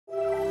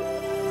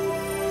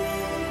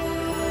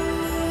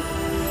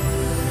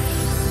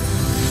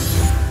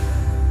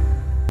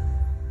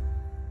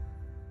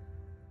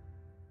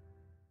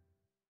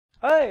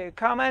hey,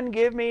 come and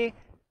give me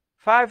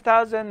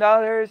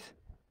 $5,000.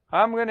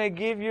 I'm going to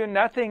give you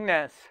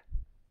nothingness.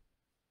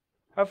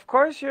 Of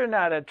course you're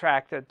not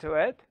attracted to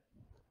it.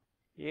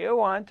 You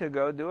want to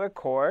go do a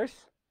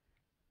course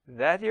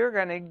that you're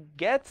going to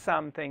get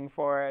something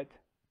for it.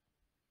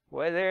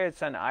 Whether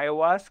it's an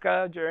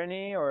ayahuasca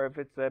journey, or if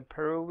it's a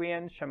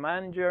Peruvian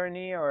shaman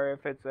journey, or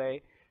if it's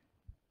a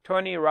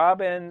Tony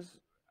Robbins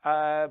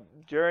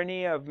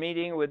journey of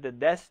meeting with the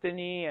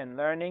destiny and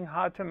learning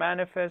how to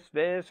manifest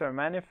this or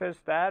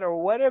manifest that,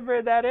 or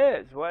whatever that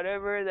is,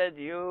 whatever that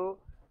you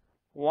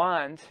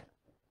want,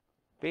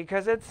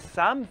 because it's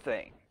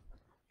something.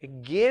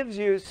 It gives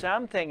you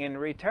something in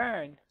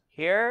return.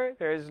 Here,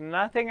 there's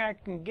nothing I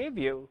can give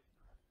you,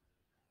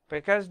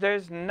 because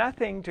there's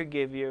nothing to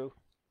give you.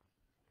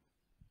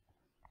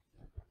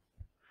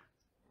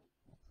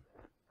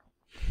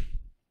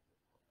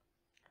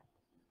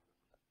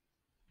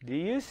 Do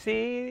you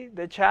see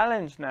the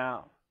challenge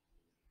now?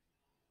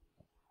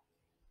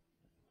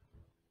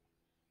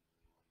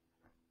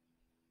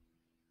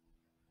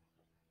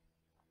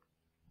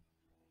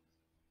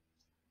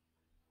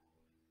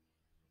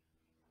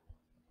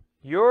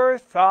 Your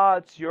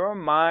thoughts, your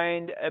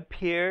mind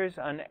appears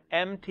an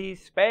empty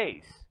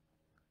space.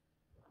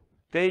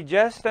 They're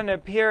just an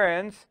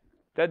appearance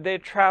that they're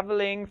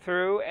traveling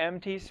through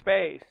empty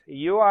space.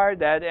 You are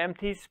that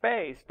empty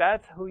space.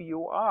 That's who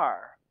you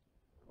are.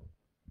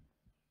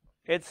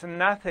 It's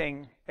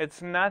nothing.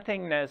 It's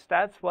nothingness.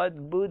 That's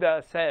what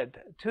Buddha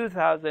said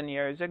 2,000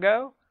 years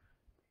ago.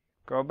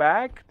 Go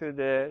back to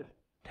the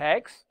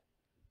text,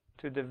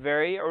 to the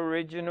very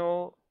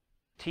original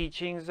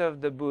teachings of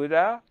the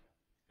Buddha.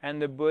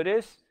 And the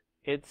Buddhist,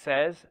 it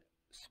says,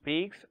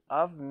 speaks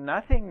of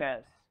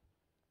nothingness.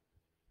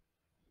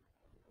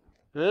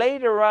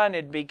 Later on,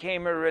 it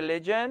became a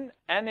religion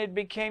and it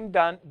became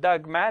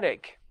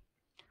dogmatic.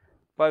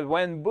 But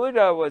when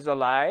Buddha was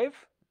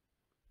alive,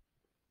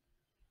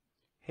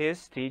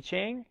 his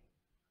teaching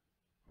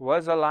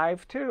was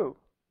alive too.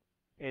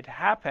 It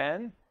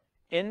happened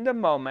in the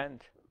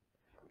moment.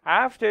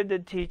 After the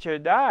teacher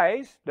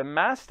dies, the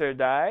master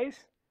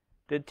dies,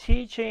 the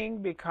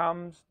teaching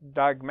becomes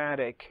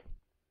dogmatic.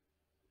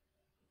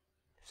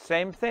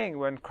 Same thing,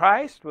 when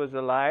Christ was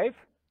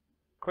alive,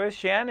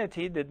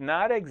 Christianity did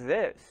not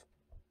exist.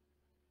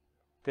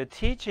 The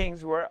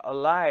teachings were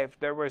alive,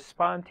 they were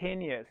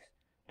spontaneous.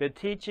 The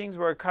teachings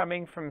were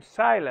coming from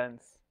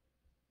silence.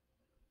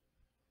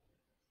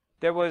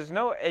 There was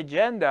no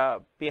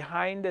agenda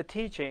behind the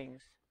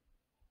teachings.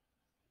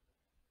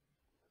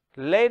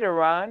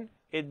 Later on,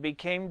 it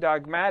became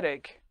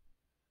dogmatic.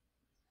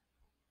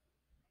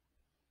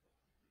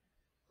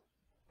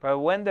 But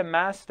when the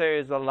master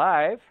is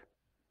alive,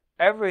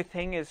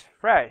 everything is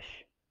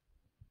fresh.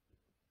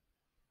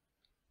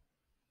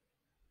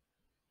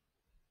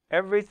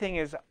 Everything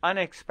is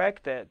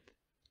unexpected.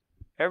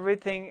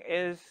 Everything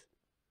is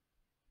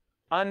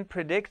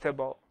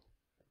unpredictable.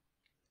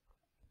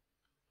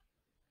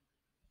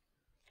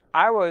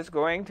 I was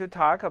going to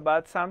talk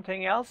about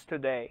something else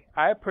today.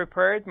 I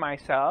prepared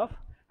myself,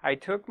 I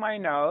took my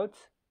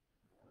notes,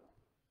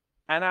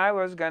 and I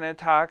was going to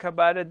talk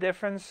about a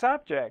different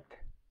subject.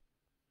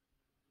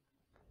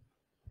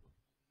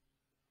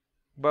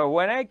 But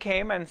when I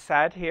came and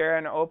sat here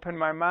and opened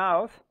my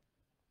mouth,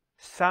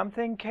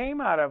 something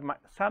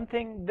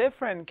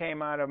different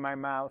came out of my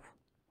mouth.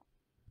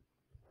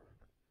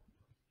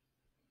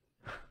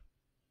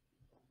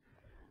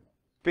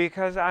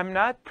 Because I'm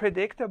not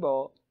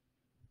predictable.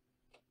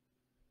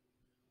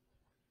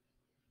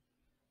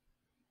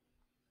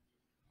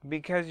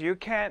 Because you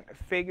can't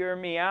figure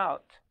me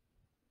out.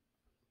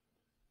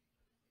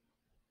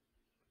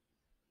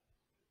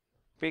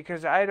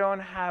 Because I don't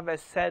have a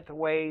set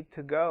way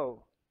to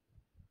go.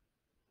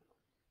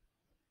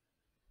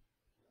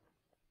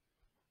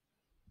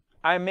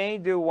 I may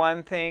do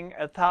one thing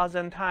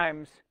 1,000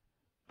 times,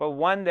 but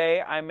one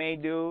day I may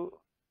do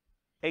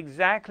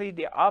exactly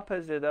the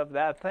opposite of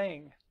that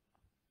thing.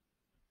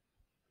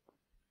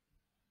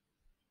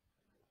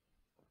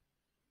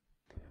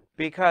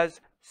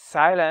 Because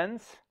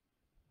silence,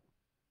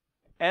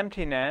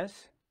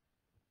 emptiness,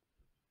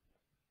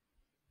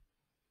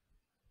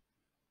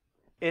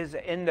 is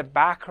in the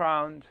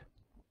background,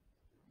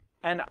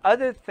 and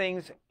other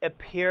things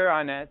appear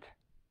on it.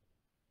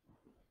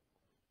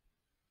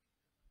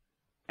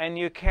 And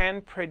you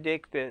can't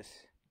predict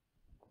this,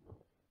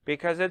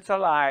 because it's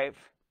alive.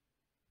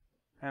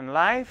 And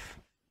life,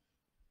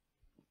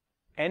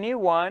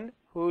 anyone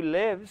who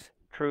lives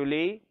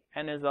truly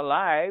and is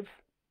alive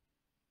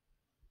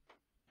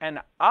and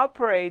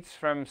operates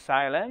from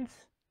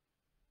silence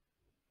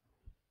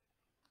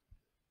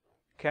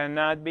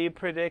cannot be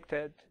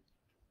predicted.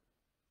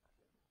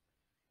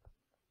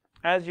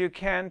 As you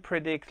can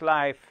predict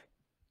life.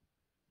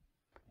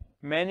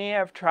 Many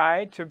have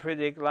tried to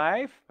predict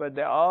life, but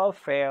they all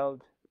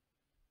failed.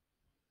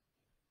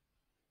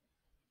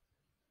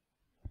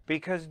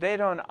 Because they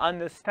don't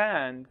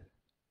understand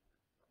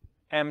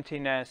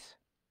emptiness.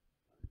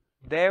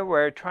 They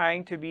were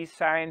trying to be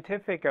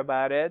scientific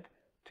about it,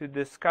 to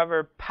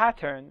discover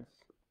patterns.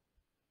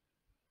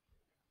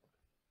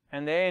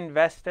 and they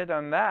invested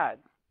on that.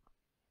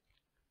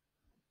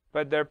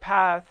 But their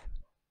path,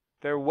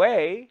 their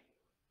way,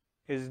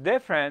 is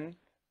different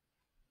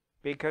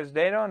because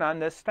they don't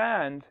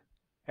understand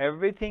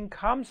everything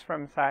comes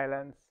from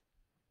silence.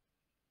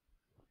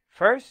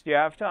 First, you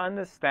have to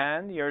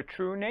understand your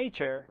true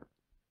nature.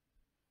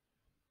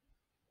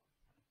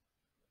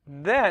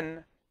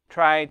 Then,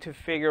 try to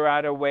figure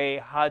out a way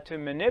how to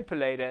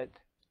manipulate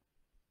it.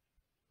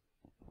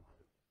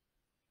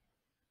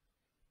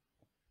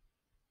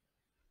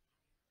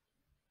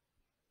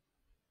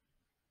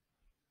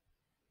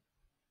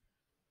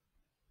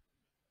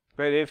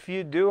 But if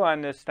you do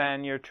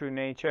understand your true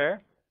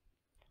nature,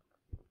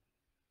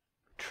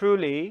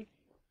 truly,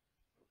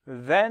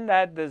 then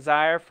that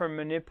desire for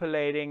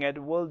manipulating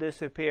it will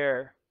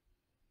disappear.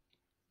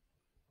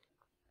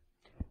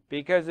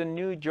 Because a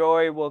new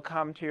joy will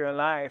come to your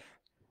life.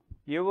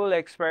 You will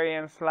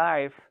experience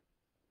life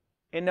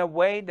in a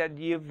way that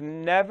you've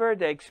never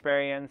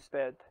experienced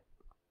it.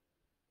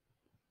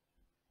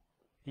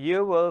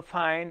 You will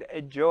find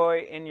a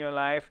joy in your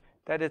life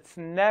that it's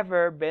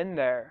never been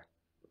there.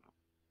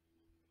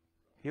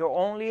 You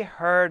only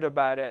heard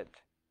about it,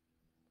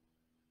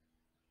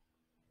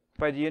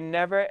 but you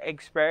never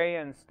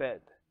experienced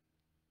it.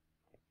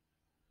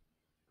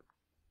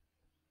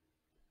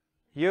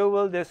 You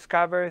will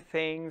discover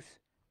things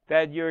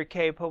that you're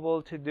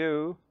capable to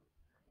do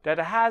that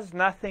has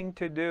nothing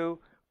to do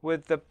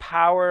with the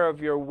power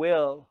of your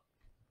will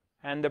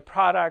and the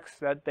products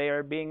that they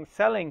are being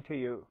selling to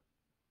you.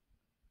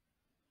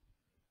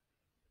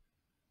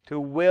 To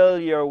will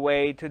your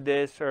way to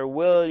this or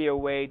will your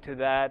way to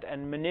that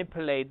and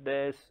manipulate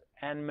this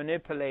and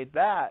manipulate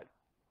that.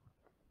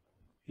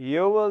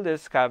 You will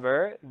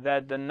discover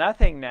that the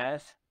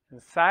nothingness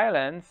and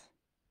silence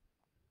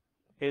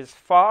is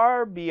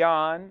far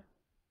beyond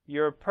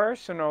your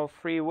personal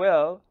free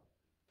will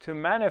to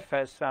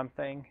manifest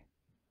something.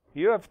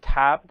 You have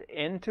tapped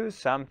into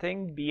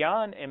something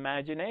beyond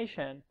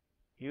imagination.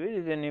 You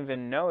didn't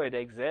even know it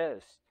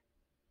exists.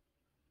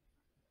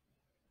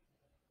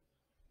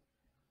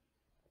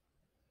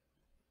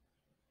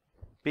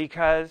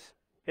 Because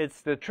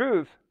it's the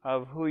truth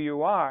of who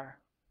you are.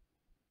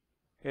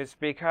 It's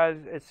because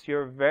it's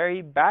your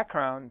very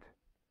background.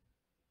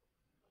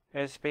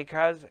 It's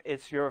because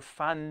it's your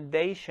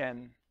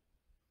foundation.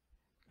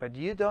 But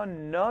you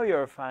don't know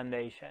your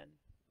foundation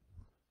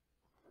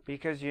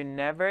because you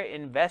never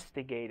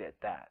investigated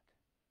that.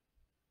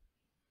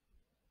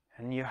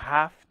 And you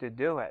have to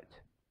do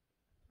it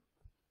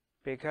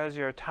because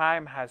your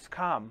time has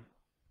come.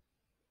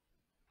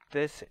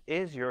 This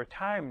is your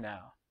time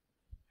now.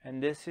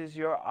 And this is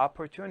your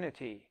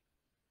opportunity.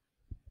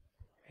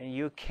 And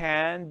you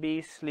can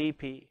be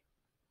sleepy.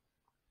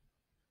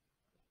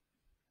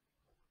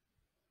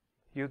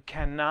 You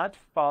cannot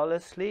fall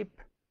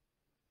asleep.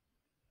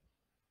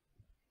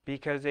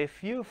 Because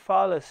if you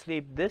fall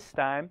asleep this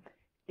time,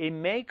 it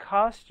may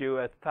cost you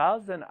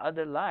 1,000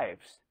 other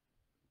lives.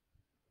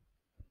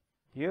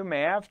 You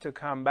may have to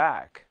come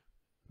back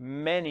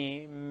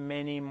many,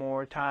 many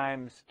more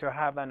times to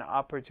have an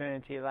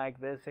opportunity like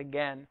this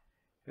again.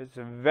 It's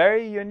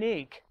very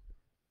unique.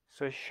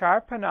 So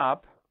sharpen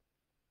up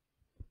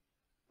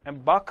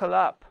and buckle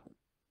up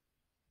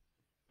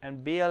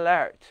and be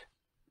alert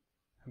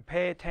and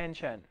pay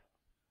attention.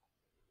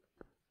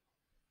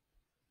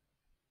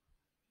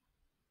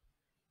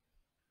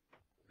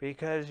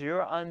 Because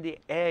you're on the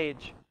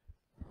edge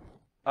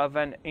of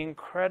an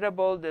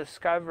incredible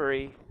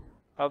discovery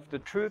of the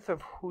truth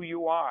of who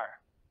you are.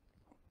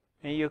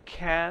 And you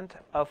can't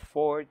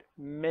afford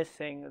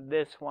missing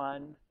this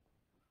one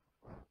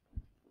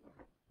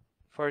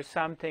for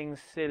something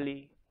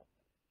silly.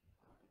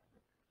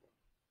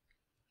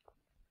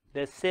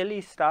 The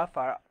silly stuff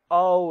are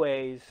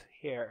always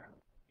here.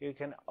 You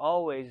can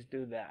always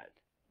do that.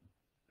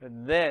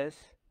 But this,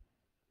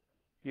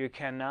 you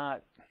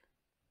cannot.